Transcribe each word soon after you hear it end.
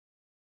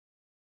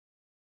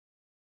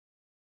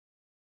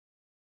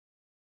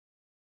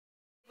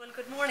Well,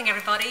 good morning,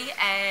 everybody.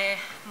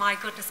 My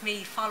goodness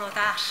me, follow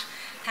that.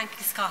 Thank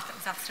you, Scott. That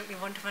was absolutely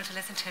wonderful to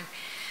listen to.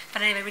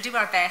 But anyway, we do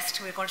our best.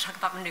 We're going to talk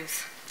about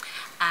Maynooth.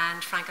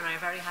 And Frank and I are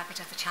very happy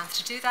to have the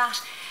chance to do that.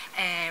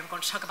 We're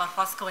going to talk about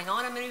what's going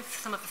on in Maynooth,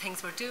 some of the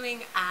things we're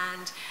doing,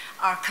 and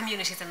our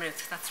communities in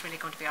Maynooth. That's really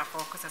going to be our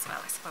focus as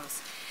well, I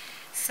suppose.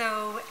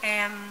 So,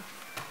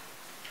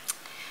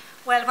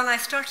 well, when I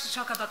started to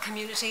talk about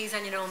communities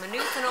and,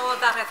 Maynooth and all of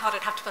that, I thought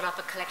I'd have to put up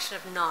a collection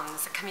of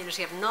nuns, a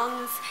community of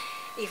nuns,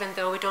 even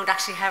though we don't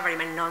actually have very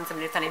many nuns in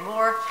Maynooth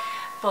anymore.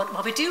 But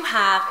what we do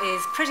have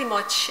is pretty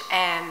much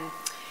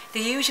the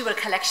usual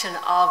collection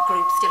of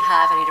groups you'll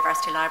have in a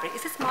university library.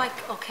 Is this mic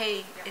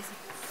okay?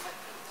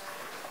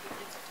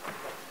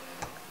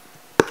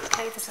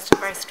 Okay, this is a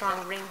very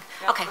strong ring.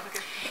 Okay,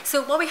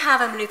 so what we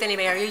have in Maynooth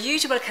anyway are your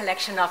usual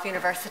collection of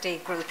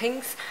university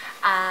groupings,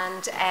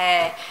 and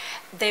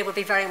they will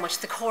be very much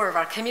the core of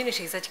our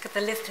communities. That you get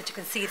the list that you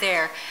can see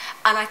there.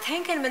 And I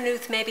think in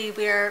Maynooth maybe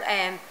we're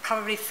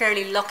probably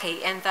fairly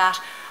lucky in that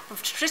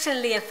we've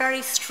traditionally a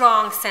very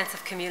strong sense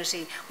of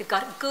community. We've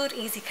got good,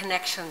 easy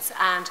connections,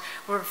 and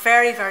we're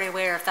very, very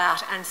aware of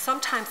that. And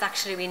sometimes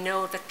actually we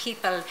know that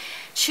people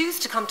choose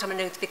to come to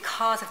Maynooth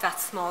because of that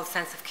small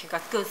sense of,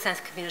 good sense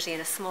of community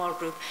in a small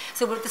group.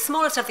 So we're the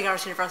smallest of the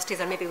Irish universities,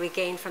 and maybe we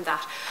gain from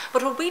that.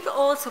 But what we're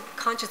also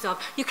conscious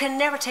of, you can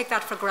never take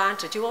that for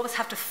granted. You always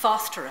have to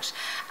foster it.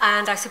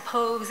 And I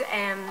suppose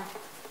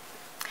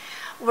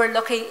we're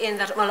lucky in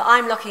that, well,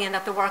 I'm lucky in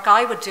that the work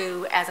I would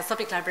do as a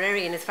subject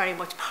librarian is very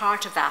much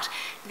part of that.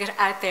 To get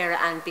out there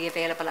and be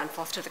available and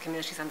foster the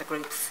communities and the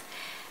groups.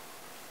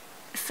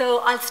 So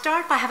I'll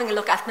start by having a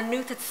look at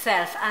Maynooth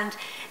itself. And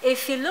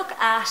if you look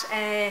at,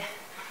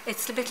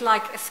 it's a bit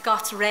like a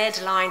Scots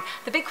red line.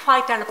 The big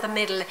white down up the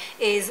middle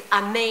is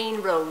a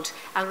main road,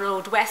 a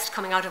road west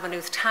coming out of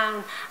Maynooth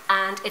town,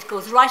 and it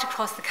goes right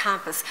across the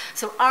campus.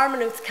 So our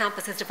Maynooth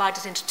campus is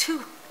divided into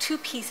two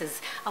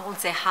pieces, I won't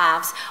say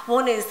halves.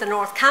 One is the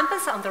North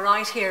Campus on the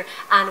right here,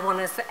 and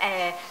one is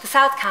the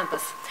South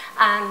Campus.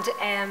 And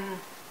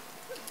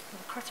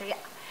cursor, yeah.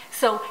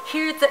 So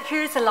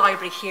here's the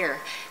library here.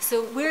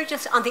 So we're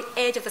just on the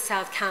edge of the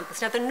South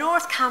Campus. Now the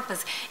North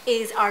Campus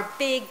is our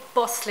big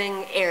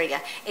bustling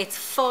area. It's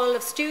full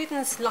of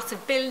students, lots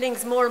of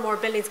buildings, more and more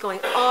buildings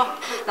going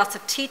up, lots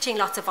of teaching,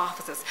 lots of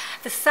offices.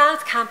 The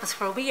South Campus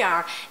where we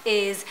are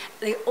is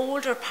the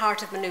older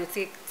part of Maynooth,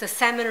 the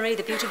seminary,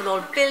 the beautiful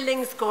old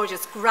buildings,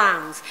 gorgeous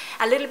grounds,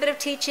 a little bit of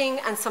teaching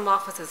and some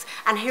offices.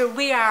 And here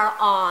we are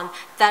on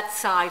that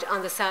side,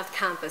 on the South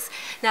Campus.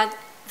 Now,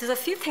 there's a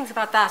few things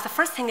about that. The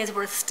first thing is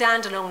we're a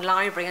standalone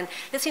library, and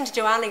listening to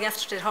Joanna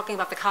yesterday talking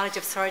about the College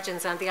of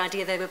Surgeons and the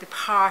idea that they will be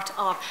part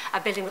of a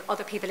building with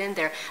other people in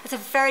there, it's a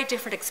very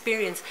different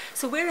experience.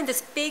 So we're in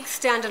this big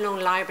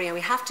standalone library, and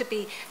we have to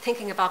be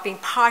thinking about being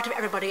part of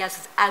everybody else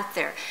that's out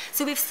there.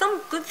 So we have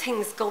some good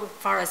things going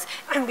for us,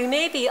 and we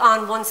may be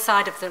on one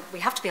side of the,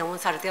 we have to be on one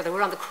side or the other.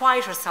 We're on the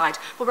quieter side,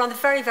 but we're on the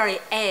very, very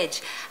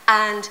edge.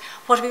 And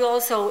what we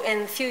also,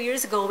 a few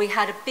years ago, we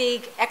had a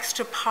big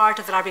extra part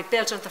of the library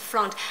built at the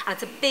front, and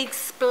it's a big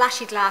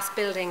splashy glass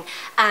building,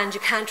 and you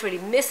can't really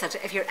miss it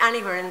if you're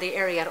anywhere in the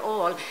area at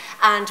all.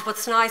 And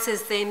what's nice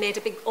is they made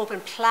a big open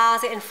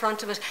plaza in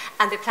front of it,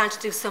 and they plan to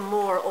do some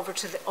more over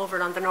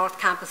on the North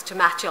Campus to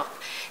match up.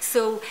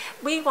 So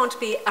we want to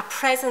be a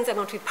presence and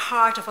want to be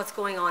part of what's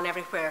going on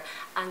everywhere.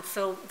 And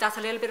so that's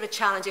a little bit of a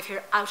challenge if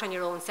you're out on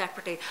your own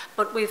separately,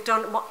 but we've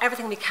done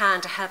everything we can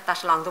to help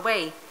that along the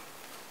way.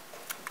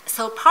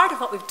 So part of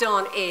what we've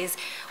done is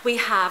we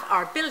have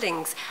our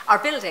building,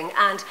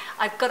 and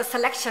I've got a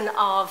selection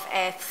of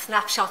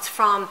snapshots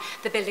from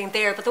the building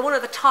there, but the one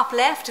at the top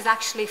left is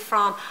actually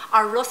from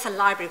our Russell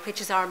Library,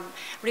 which is our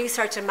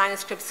research and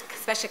manuscripts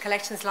special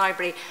collections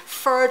library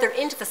further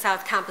into the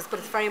South Campus, but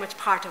it's very much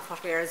part of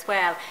what we are as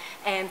well.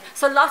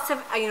 So lots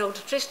of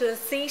traditional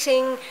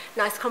seating,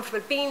 nice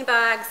comfortable bean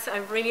bags.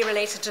 I'm really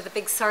related to the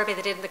big survey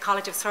they did in the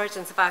College of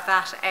Surgeons about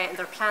that in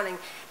their planning,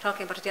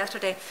 talking about it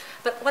yesterday.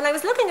 But when I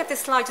was looking at this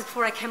slide just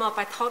before I came up,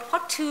 I thought,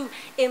 what two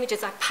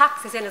images, I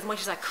packed this in as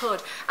much as I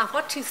could, and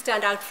what two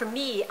stand out for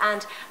me?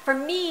 And for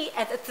me,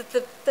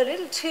 the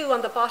little two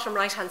on the bottom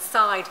right-hand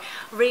side,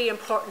 really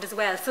important as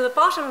well. So the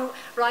bottom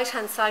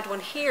right-hand side one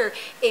here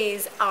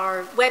is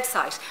our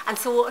website. And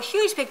so a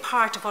huge big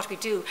part of what we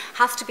do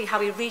has to be how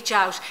we reach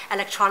out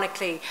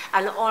electronically,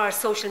 and all our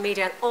social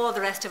media and all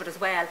the rest of it as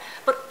well.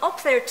 But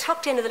up there,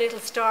 tucked into the little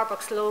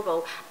Starbucks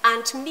logo,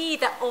 and to me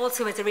that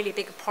also is a really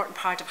big important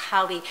part of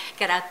how we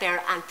get out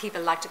there and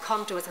people like to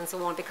come to us and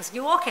so on, because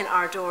you walk in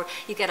our door,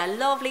 you get a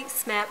lovely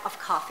smell of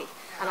coffee,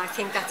 and I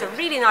think that's a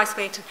really nice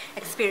way to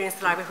experience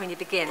the library when you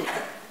begin.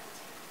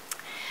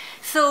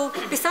 So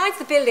besides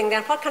the building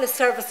then, what kind of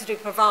services do we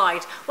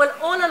provide? Well,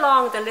 all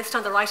along the list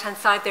on the right hand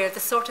side there, the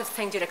sort of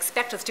things you'd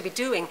expect us to be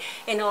doing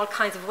in all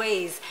kinds of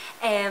ways.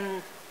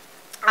 And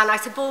I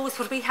suppose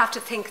what we have to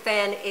think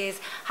then is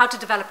how to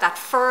develop that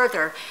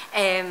further,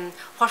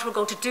 what we're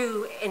going to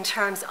do in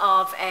terms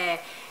of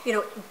you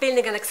know,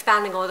 building and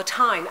expanding all the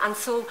time. And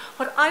so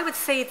what I would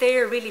say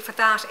there really for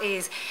that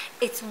is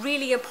it's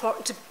really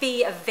important to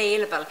be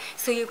available.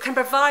 So you can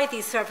provide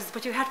these services,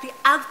 but you have to be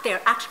out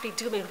there actually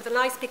doing it with a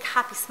nice big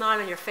happy smile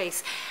on your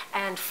face.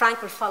 And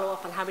Frank will follow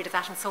up on how we do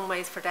that in some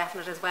ways for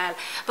definite as well.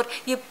 But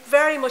you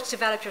very much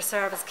develop your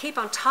service, keep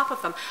on top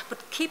of them, but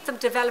keep them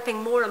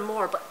developing more and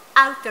more, but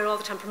out there all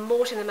the time,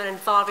 promoting them and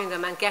involving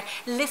them, and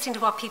listening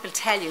to what people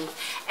tell you,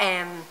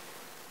 and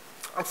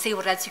see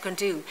what else you can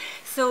do.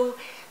 So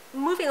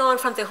moving on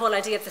from the whole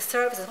idea of the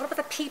services, what about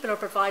the people who are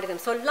providing them?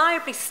 So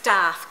library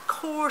staff,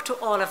 core to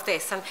all of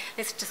this, and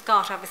this just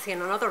got obviously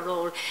in another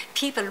role,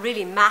 people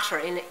really matter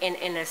in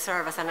a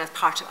service and as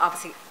part of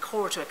obviously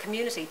core to a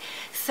community.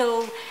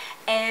 So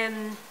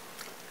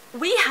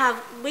we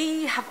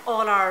have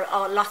all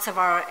our lots of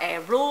our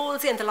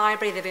roles in the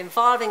library. They're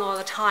evolving all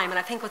the time, and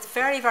I think what's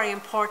very, very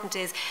important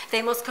is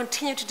they must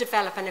continue to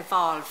develop and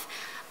evolve.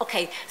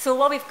 Okay, so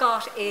what we've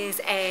got is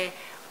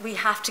we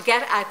have to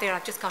get out there.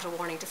 I've just got a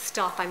warning to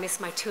stop. I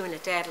missed my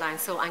 2-minute deadline,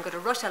 so I'm going to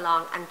rush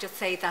along and just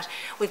say that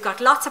we've got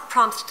lots of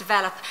prompts to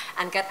develop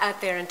and get out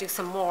there and do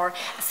some more.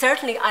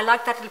 Certainly, I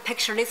like that little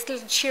picture, this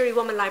little cheery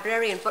woman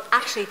librarian, but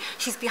actually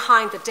she's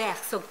behind the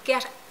desk, so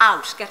get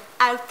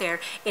out there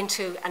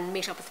into and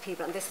meet up with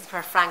people, and this is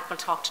where Frank will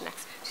talk to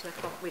next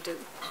what we do.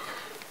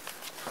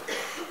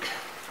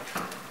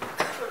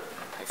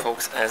 Hey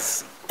folks,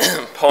 as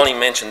Pauline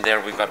mentioned there,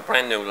 we've got a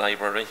brand new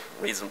library,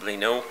 reasonably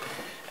new.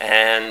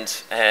 And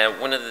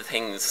one of the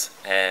things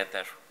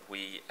that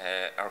we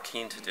are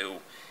keen to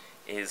do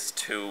is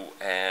to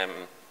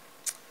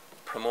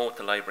promote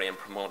the library and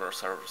promote our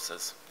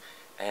services.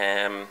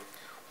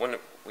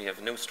 We have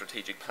a new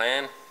strategic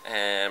plan.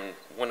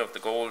 One of the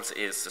goals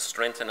is to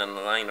strengthen and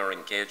align our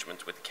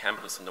engagement with the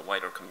campus and the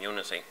wider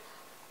community.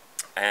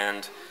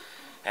 And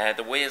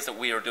the ways that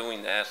we are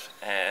doing that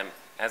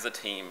as a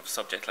team of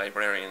subject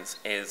librarians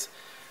is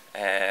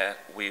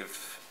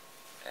we've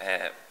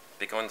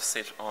begun to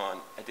sit on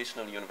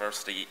additional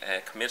university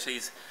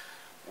committees.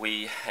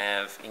 We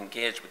have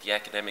engaged with the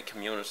academic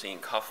community in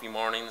coffee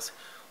mornings.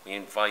 We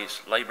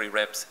invite library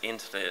reps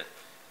into the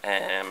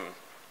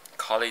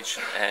college,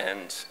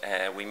 and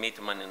we meet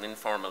them on an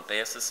informal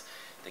basis.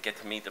 They get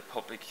to meet the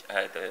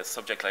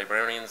subject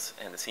librarians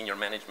and the senior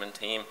management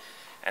team,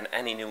 and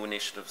any new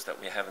initiatives that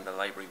we have in the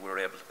library, we're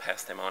able to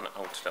pass them on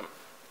out to them.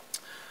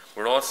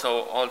 We're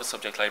also, all the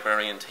subject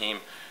librarian team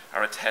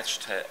are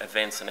attached to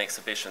events and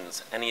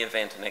exhibitions. Any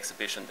event and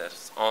exhibition that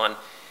is on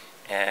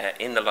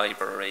in the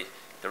library,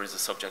 there is a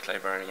subject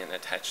librarian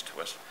attached to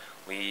it.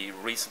 We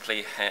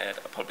recently had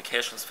a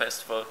publications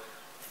festival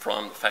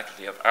from the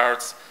Faculty of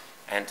Arts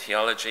and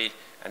Theology,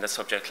 and the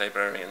subject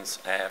librarians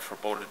for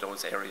both of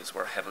those areas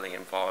were heavily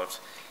involved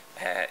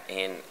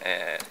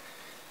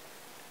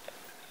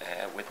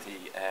with the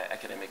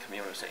academic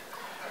community.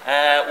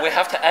 We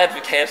have to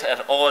advocate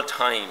at all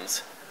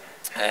times.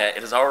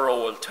 It is our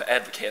role to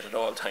advocate at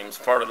all times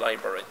for the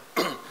library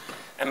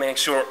and make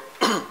sure,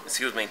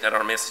 excuse me, that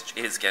our message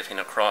is getting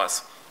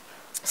across.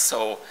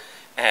 So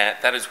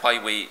that is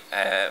why we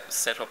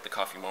set up the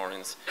coffee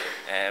mornings,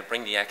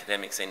 bring the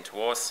academics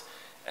into us,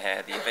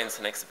 the events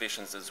and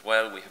exhibitions as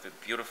well. We have a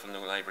beautiful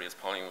new library, as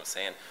Pauline was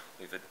saying.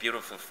 We have a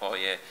beautiful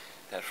foyer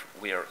that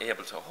we are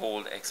able to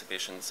hold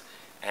exhibitions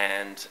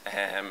and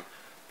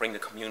bring the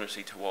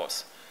community to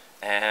us.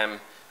 And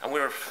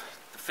we're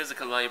the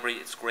physical library,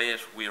 it's great.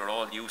 We are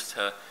all used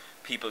to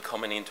people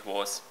coming into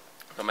us,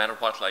 no matter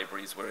what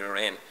libraries we're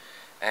in.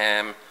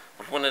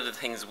 But one of the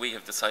things we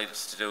have decided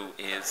to do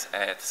is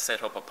to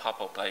set up a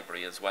pop-up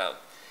library as well,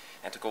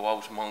 and to go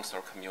out amongst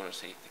our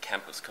community, the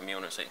campus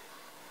community.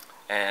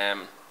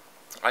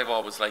 I've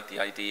always liked the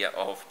idea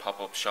of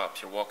pop-up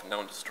shops. You're walking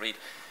down the street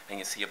and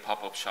you see a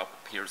pop-up shop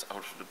appears out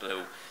of the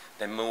blue.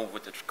 They move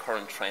with the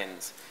current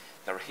trends.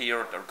 They're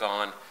here, they're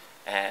gone.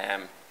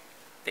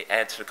 They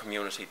add to the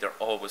community. They're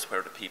always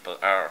where the people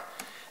are.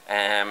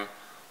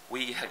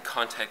 We had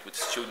contact with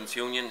the Students'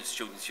 Union. The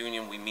Students'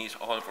 Union, we meet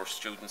all of our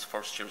students,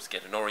 first years,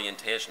 get an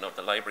orientation of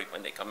the library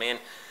when they come in.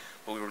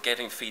 But we were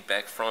getting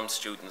feedback from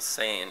students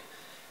saying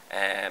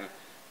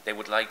they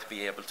would like to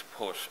be able to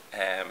put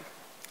a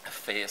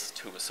face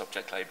to a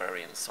subject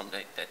librarian,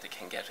 somebody that they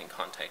can get in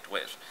contact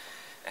with.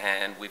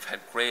 And we've had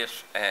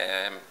great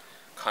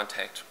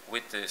contact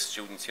with the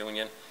Students'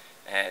 Union.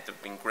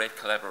 They've been great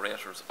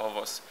collaborators of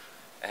us,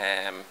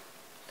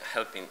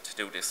 helping to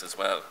do this as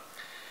well.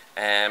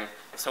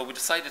 So we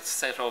decided to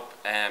set up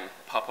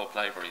pop-up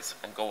libraries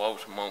and go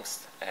out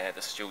amongst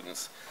the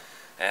students.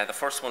 The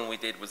first one we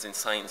did was in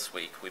Science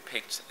Week. We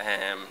picked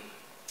an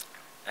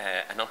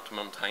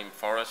optimum time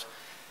for it.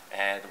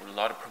 There were a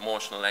lot of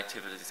promotional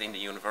activities in the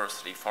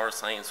university for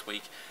Science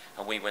Week,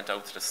 and we went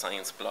out to the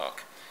science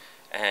block.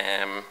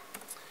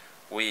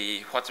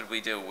 What did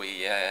we do?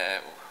 We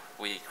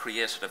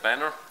created a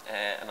banner,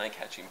 an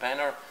eye-catching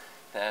banner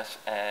that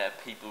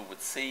people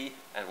would see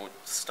and would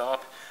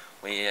stop.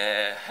 We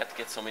had to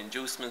get some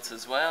inducements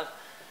as well,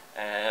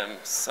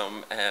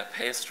 some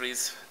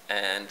pastries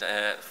and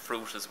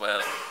fruit as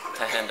well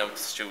to hand out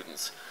to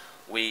students.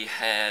 We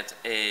had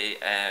a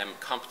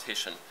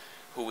competition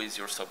who is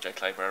your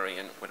subject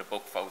librarian, with a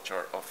book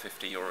voucher of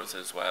 €50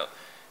 as well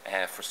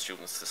for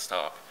students to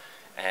stop.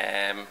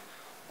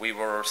 We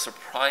were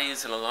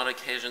surprised on a lot of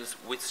occasions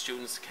with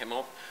students who came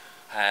up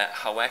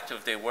how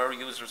active they were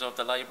users of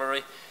the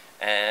library,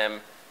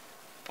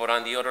 but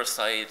on the other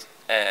side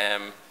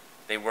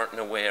they weren't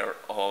aware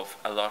of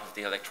a lot of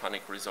the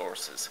electronic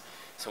resources.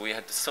 So we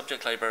had the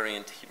subject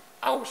librarian team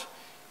out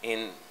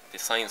in the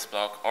science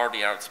block or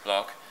the arts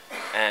block,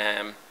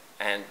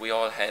 and we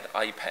all had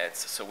iPads,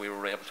 so we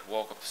were able to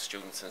walk up to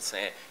students and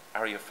say,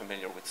 are you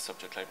familiar with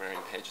subject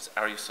librarian pages?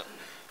 Are you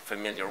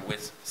familiar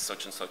with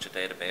such and such a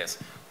database?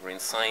 We're in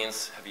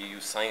science, have you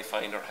used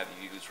SciFinder, have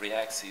you used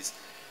Reaxys?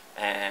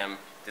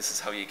 This is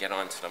how you get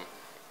onto them.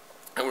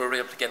 And we were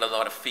able to get a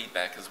lot of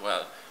feedback as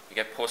well. We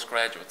get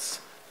postgraduates.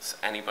 So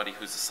anybody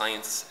who's a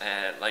science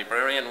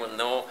librarian will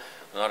know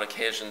on a lot of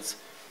occasions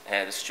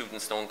the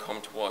students don't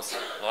come to us.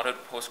 A lot of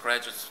the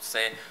postgraduates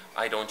say,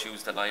 I don't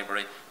use the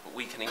library, but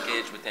we can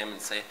engage with them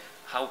and say,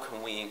 how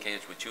can we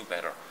engage with you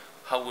better?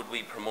 How would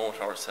we promote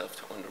ourselves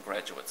to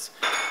undergraduates?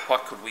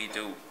 What could we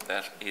do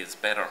that is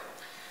better?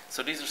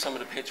 So these are some of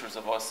the pictures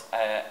of us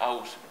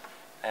out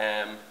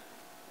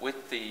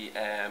with the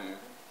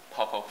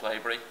pop-up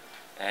library.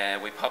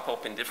 We pop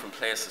up in different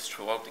places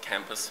throughout the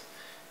campus.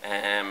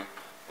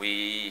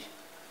 We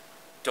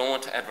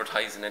don't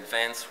advertise in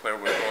advance where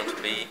we're going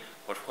to be,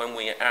 but when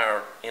we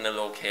are in a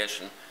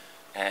location,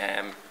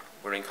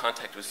 we're in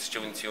contact with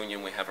Students'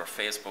 Union. We have our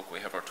Facebook, we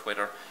have our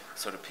Twitter,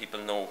 so that people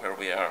know where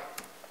we are.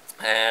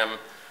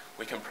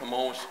 We can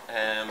promote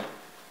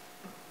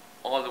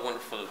all the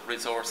wonderful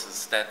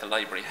resources that the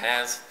library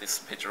has. This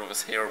picture of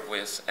us here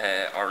with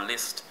our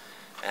list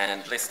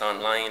and list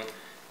online,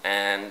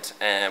 and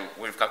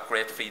we've got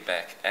great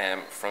feedback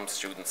from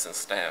students and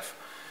staff.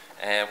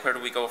 Where do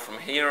we go from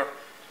here?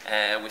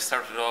 We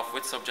started off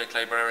with subject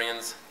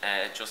librarians,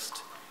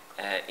 just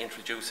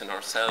introducing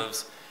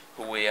ourselves,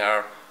 who we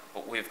are,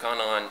 but we've gone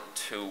on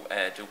to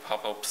do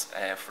pop-ups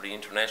for the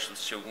international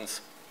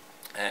students,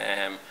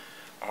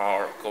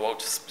 or go out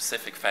to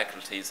specific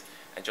faculties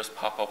and just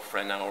pop up for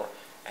an hour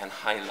and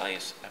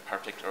highlight a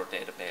particular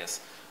database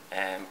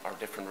or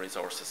different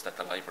resources that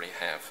the library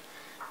have.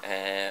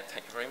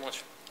 Thank you very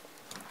much.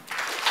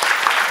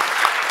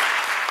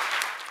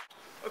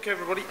 Okay,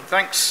 everybody,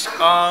 thanks.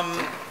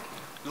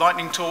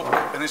 Lightning talk,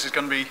 and this is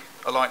going to be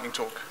a lightning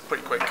talk,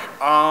 pretty quick.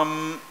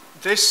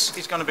 This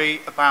is going to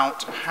be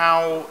about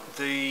how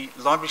the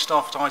library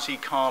staff at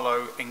IT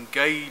Carlow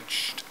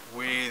engaged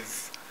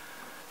with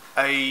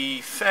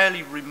a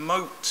fairly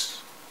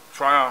remote,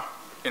 for our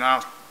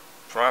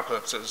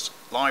purposes,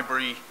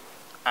 library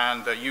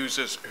and their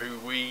users who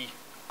we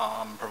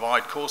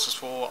provide courses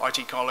for.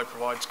 IT Carlow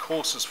provides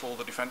courses for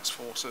the Defence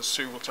Forces.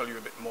 Sue will tell you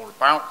a bit more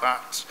about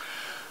that.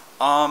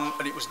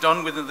 And it was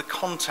done within the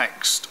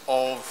context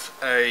of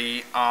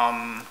a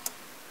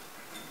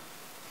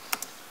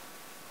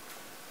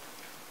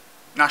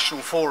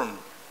National Forum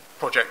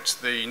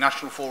project. The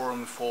National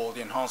Forum for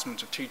the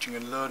Enhancement of Teaching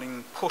and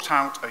Learning put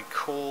out a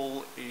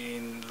call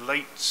in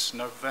late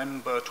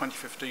November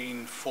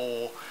 2015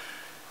 for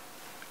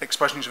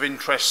expressions of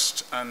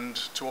interest and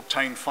to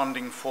obtain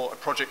funding for a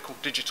project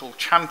called Digital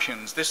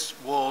Champions. This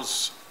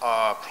was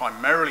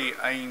primarily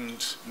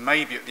aimed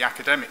maybe at the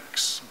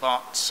academics,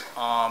 but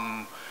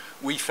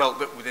we felt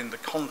that within the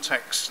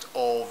context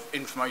of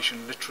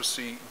information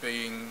literacy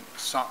being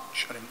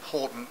such an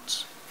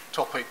important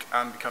topic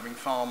and becoming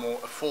far more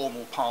a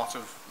formal part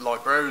of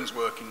librarians'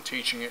 work in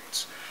teaching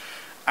it,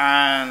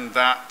 and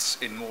that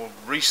in more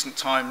recent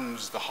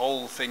times the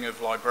whole thing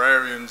of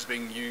librarians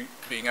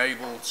being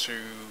able to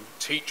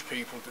teach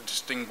people to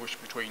distinguish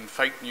between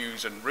fake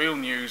news and real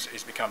news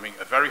is becoming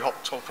a very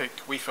hot topic.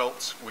 We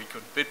felt we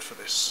could bid for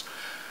this.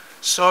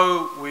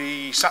 So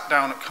we sat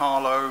down at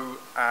Carlow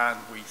and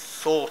we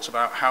thought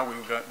about how we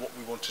were going, what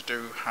we wanted to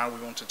do, how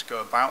we wanted to go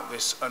about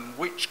this, and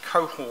which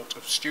cohort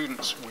of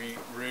students we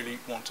really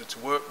wanted to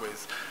work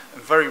with.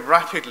 And very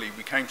rapidly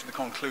we came to the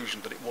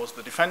conclusion that it was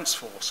the Defence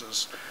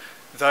Forces.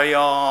 They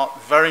are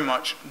very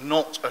much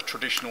not a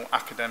traditional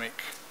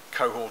academic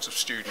cohort of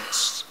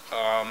students.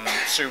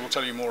 Sue will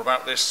tell you more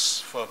about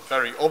this for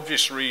very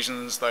obvious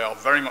reasons. They are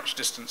very much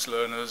distance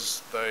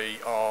learners. They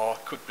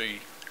could be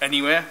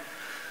anywhere.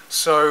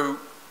 So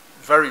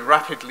very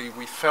rapidly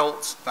we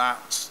felt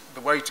that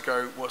the way to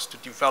go was to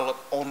develop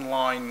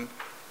online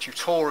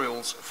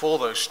tutorials for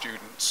those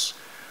students.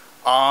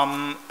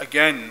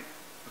 Again,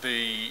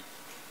 the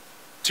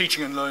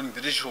Teaching and Learning,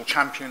 the Digital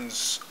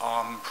Champions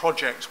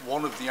project,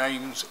 one of the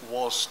aims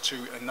was to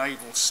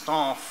enable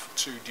staff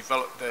to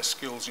develop their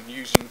skills in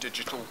using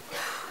digital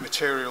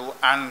material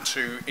and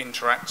to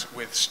interact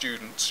with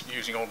students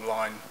using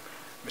online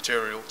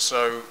material.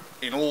 So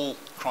in all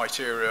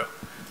criteria,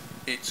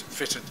 it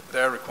fitted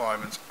their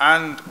requirements,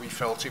 and we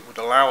felt it would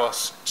allow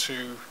us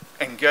to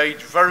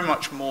engage very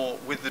much more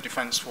with the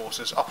Defence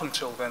Forces. Up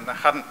until then, there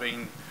hadn't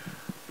been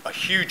a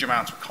huge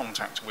amount of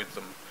contact with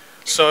them.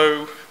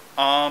 So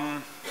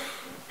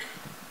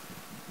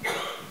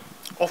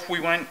off we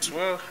went.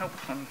 Well, help,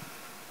 I'm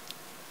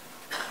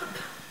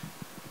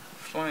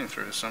flying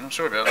through this, I'm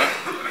sorry about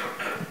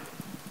that.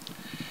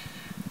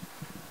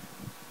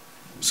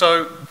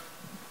 So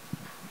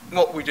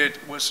what we did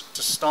was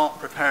to start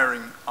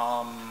preparing,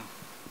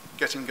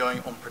 getting going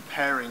on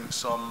preparing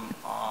some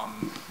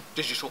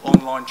digital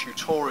online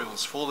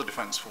tutorials for the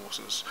Defence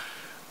Forces.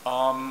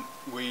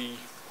 We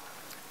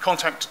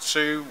contacted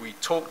Sue, we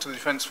talked to the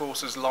Defence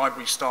Forces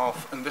library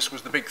staff, and this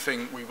was the big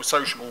thing. We were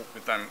sociable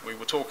with them, we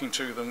were talking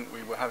to them,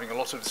 we were having a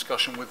lot of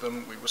discussion with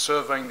them, we were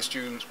surveying the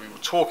students, we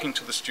were talking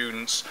to the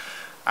students,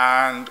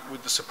 and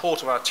with the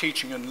support of our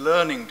teaching and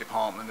learning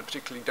department, and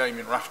particularly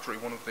Damien Raftery,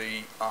 one of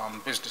the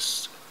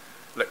business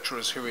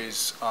lecturers who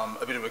is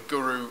a bit of a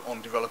guru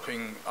on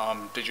developing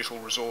digital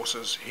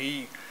resources,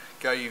 he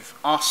gave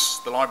us,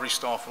 the library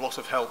staff, a lot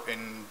of help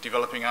in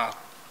developing our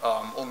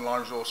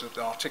online resources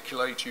to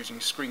articulate using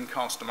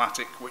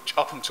Screencast-O-Matic, which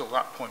up until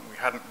that point we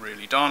hadn't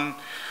really done.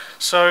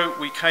 So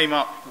we came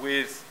up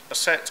with a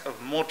set of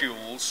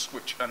modules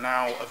which are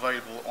now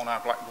available on our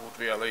Blackboard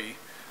VLE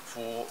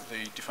for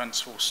the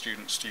Defence Force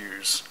students to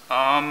use.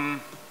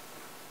 From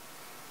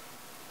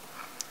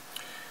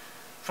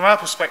our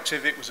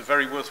perspective, it was a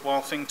very worthwhile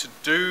thing to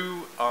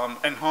do,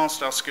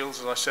 enhanced our skills,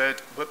 as I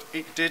said, but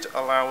it did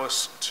allow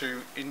us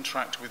to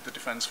interact with the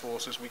Defence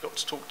Forces. We got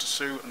to talk to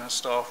Sue and her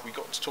staff, we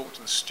got to talk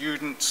to the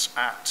students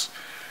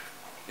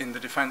in the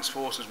Defence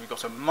Forces, we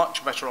got a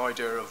much better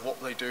idea of what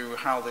they do,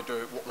 how they do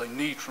it, what they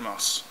need from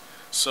us.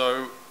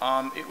 So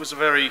it was a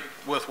very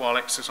worthwhile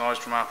exercise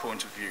from our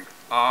point of view.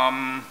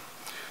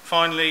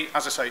 Finally,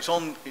 as I say,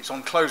 it's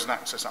on closed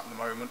access at the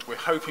moment. We're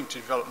hoping to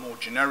develop more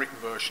generic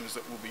versions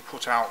that will be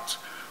put out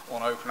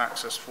on open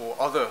access for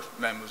other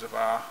members of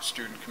our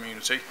student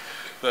community.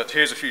 But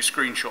here's a few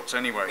screenshots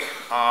anyway,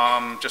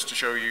 just to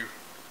show you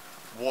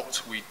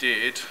what we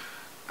did.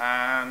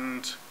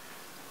 And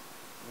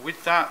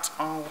with that,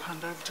 I'll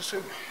hand over to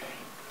Sue.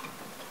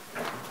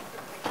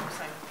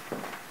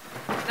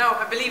 Now,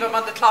 I believe I'm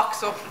on the clock,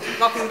 so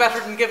nothing better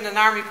than giving an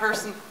army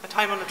person a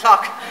time on the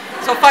clock.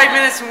 So 5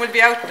 minutes and we'll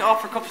be out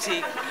off for a cup of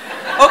tea.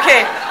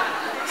 Okay,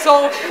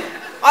 so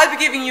I'll be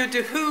giving you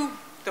the who,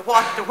 the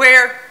what, the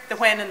where, the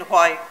when and the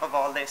why of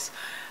all this.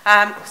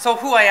 So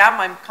who I am,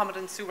 I'm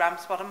Commandant Sue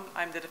Ramsbottom.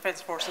 I'm the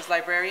Defence Forces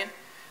Librarian.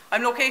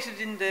 I'm located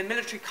in the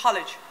Military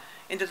College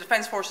in the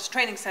Defence Forces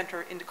Training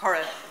Centre in the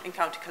Curragh in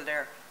County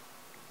Kildare.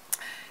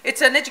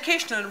 It's an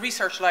educational and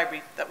research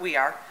library that we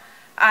are,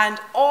 and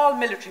all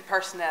military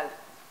personnel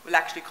will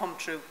actually come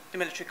through the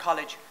military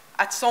college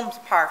at some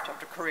part of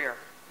their career.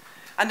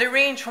 And they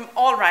range from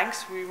all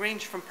ranks. We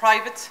range from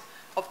privates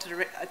up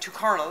to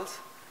colonels,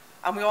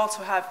 and we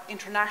also have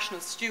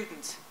international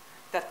students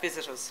that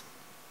visit us.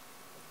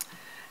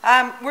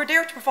 We're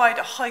there to provide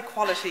a high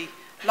quality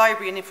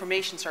library and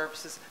information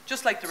services,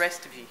 just like the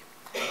rest of you.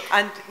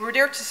 And we're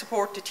there to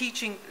support the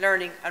teaching,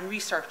 learning and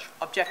research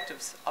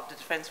objectives of the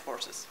Defence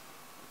Forces.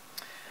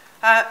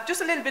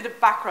 Just a little bit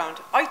of background.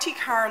 IT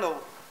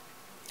Carlow,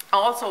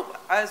 also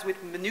as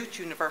with Maynooth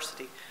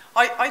University,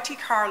 IT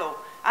Carlow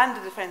and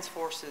the Defence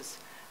Forces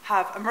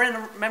have a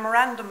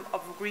memorandum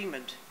of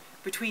agreement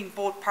between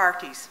both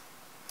parties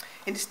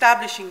in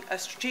establishing a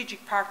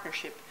strategic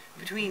partnership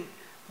between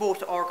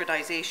both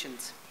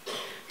organisations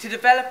to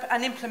develop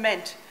and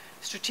implement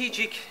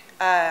strategic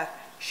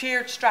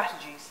shared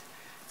strategies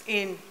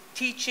in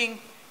teaching,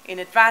 in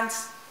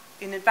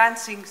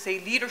advancing,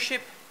 say,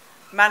 leadership,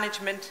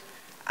 management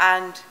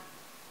and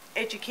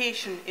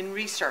education in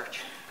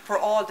research for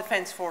all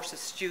Defence Forces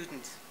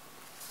students.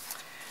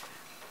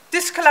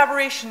 This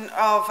collaboration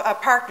of a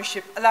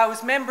partnership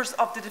allows members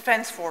of the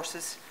Defence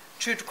Forces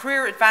through the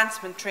career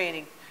advancement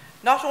training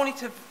not only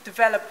to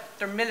develop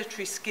their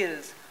military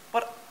skills,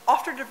 but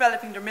after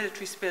developing their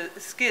military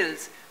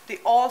skills, they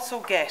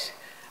also get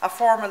a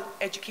formal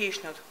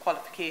educational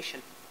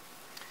qualification.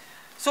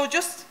 So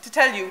just to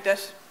tell you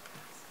that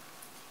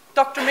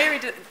Dr.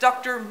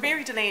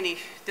 Mary Delaney,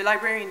 the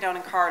librarian down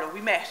in Carlow,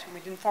 we met and we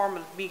did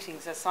informal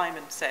meetings, as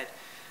Simon said.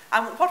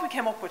 And what we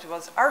came up with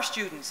was our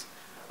students,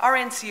 our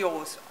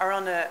NCOs, are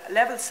on a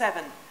level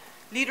 7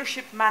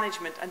 leadership,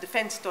 management and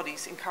defence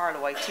studies in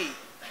Carlow IT.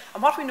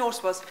 And what we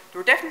noticed was they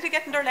were definitely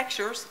getting their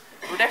lectures,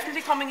 they were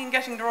definitely coming and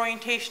getting their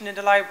orientation in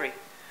the library.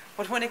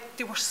 But when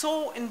they were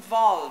so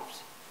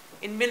involved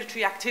in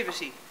military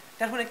activity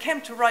that when it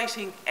came to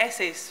writing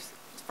essays,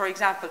 for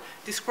example,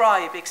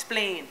 describe,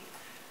 explain,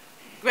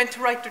 went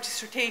to write their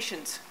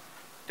dissertations,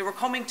 they were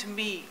coming to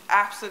me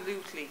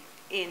absolutely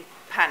in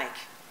panic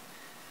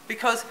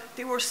because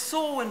they were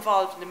so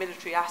involved in the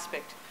military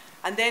aspect.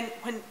 And then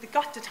when they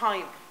got to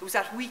time, it was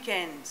at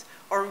weekends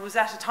or it was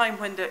at a time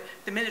when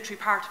the military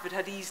part of it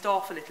had eased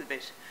off a little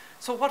bit.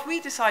 So what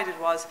we decided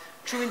was,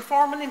 through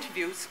informal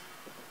interviews,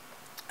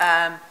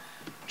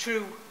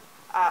 through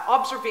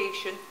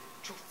observation,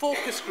 through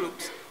focus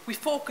groups, we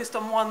focused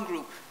on one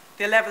group,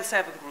 the level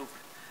 7 group.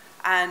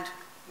 And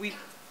we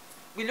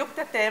looked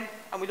at them,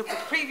 and we looked at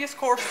the previous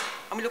course,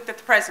 and we looked at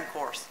the present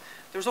course.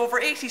 There was over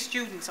 80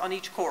 students on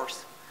each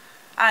course.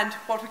 And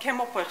what we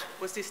came up with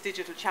was this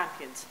Digital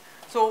Champions.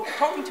 So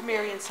talking to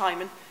Mary and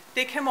Simon,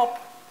 they came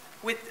up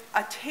with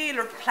a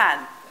tailored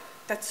plan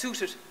that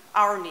suited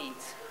our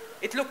needs.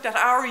 It looked at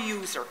our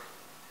user,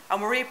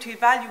 and we're able to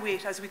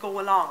evaluate as we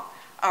go along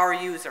our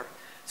user.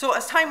 So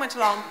as time went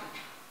along,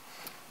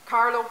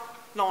 Carlo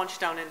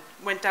launched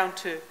went down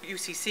to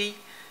UCC,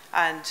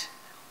 and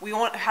we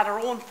had our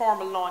own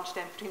formal launch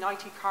then between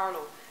IT Carlo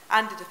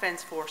and the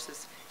Defence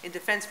Forces in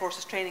Defence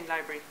Forces Training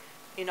Library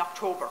in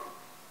October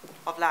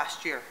of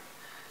last year.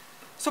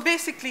 So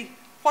basically,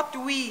 what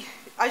do we,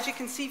 as you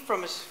can see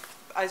from it,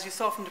 as you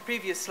saw from the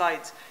previous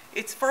slides,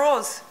 it's for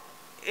us,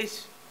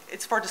 it's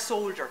for the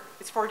soldier,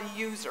 it's for the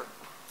user.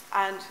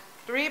 And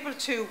they're able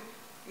to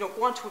go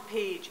onto a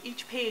page.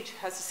 Each page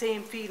has the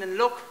same feel and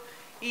look.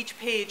 Each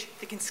page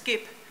they can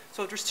skip.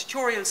 So there's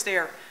tutorials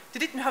there. They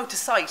didn't know how to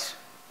cite.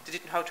 They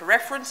didn't know how to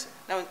reference.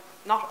 Now,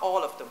 not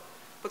all of them,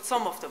 but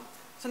some of them.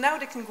 So now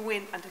they can go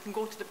in and they can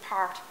go to the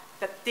part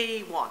that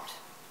they want.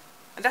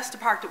 And that's the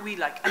part that we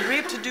like. And we're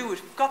able to do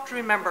it. We've got to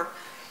remember,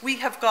 we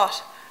have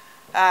got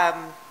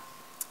a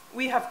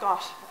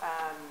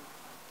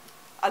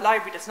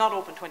library that's not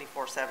open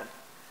 24/7.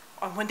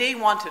 And when they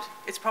want it,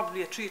 it's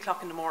probably at 3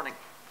 o'clock in the morning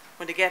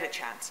when they get a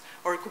chance.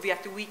 Or it could be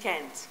at the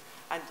weekends.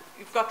 And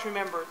you've got to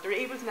remember, they're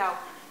able now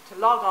to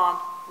log on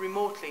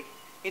remotely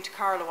into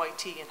Carlo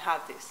IT and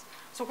have this.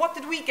 So what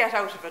did we get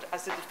out of it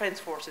as the Defence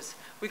Forces?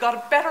 We got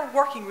a better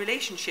working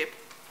relationship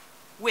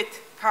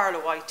with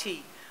Carlo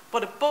IT.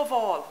 But above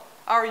all,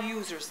 our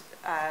users,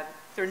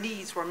 their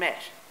needs were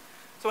met.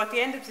 So at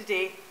the end of the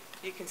day,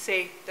 you can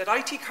say that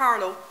IT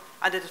Carlo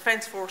and the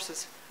Defence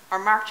Forces are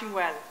marching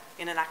well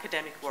in an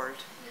academic world.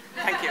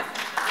 Thank you.